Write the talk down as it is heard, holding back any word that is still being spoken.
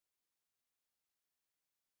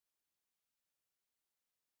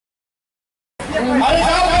अरे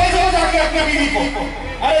जाओ भेजो जाके अपनी बीवी को,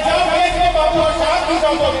 अरे जाओ भेजो बाबू और साथ भी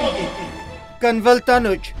जाओ अपनी। Kanwal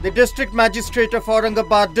Tanuj, the district magistrate of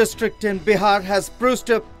Aurangabad district in Bihar, has spruced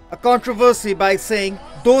up a controversy by saying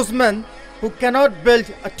those men who cannot build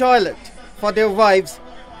a toilet for their wives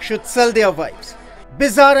should sell their wives.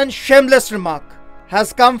 Bizarre and shameless remark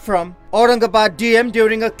has come from Aurangabad DM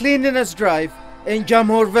during a cleanliness drive in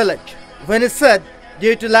Jamhore village, when he said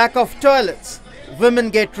due to lack of toilets, women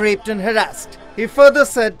get raped and harassed. He further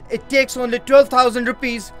said it takes only 12,000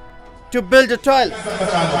 rupees to build a toilet.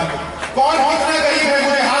 कौन कितना गरीब है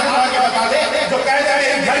मुझे हाथ उठा के बता दे जो कहता है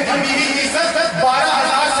घर की बीवी की इज्जत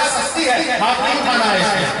 12,000 से सस्ती है, हाथ नहीं उठाना है।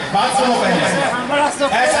 बात सुनो पहले,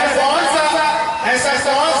 ऐसा कौन सा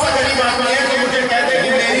गरीब आदमी है जो मुझे कहते कि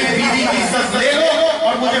मेरी बीवी की इज्जत ले लो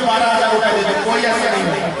और मुझे 12,000 रुपए दे दो? कोई ऐसा नहीं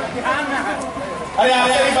है। अरे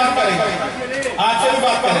आपसे भी बात करेंगे, आपसे भी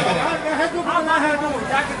बात करेंगे।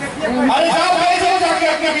 अरे जाओ भेजो जाके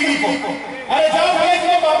अपनी बीवी को, अरे जाओ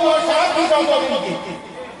भेजो बाबू और साथ भी जाओ अपनी।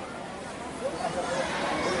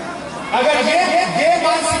 अगर ये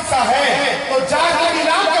मानसिकता है तो जाकर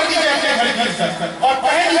नीलाम कर दीजिए अपने घर की इज्जत और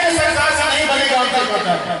पहले सरकार से नहीं बनेगा उनका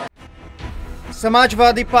पता।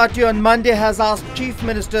 Samajwadi Party on Monday has asked Chief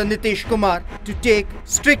Minister Nitish Kumar to take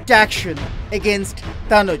strict action against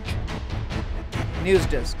Tanuj. News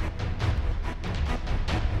Desk.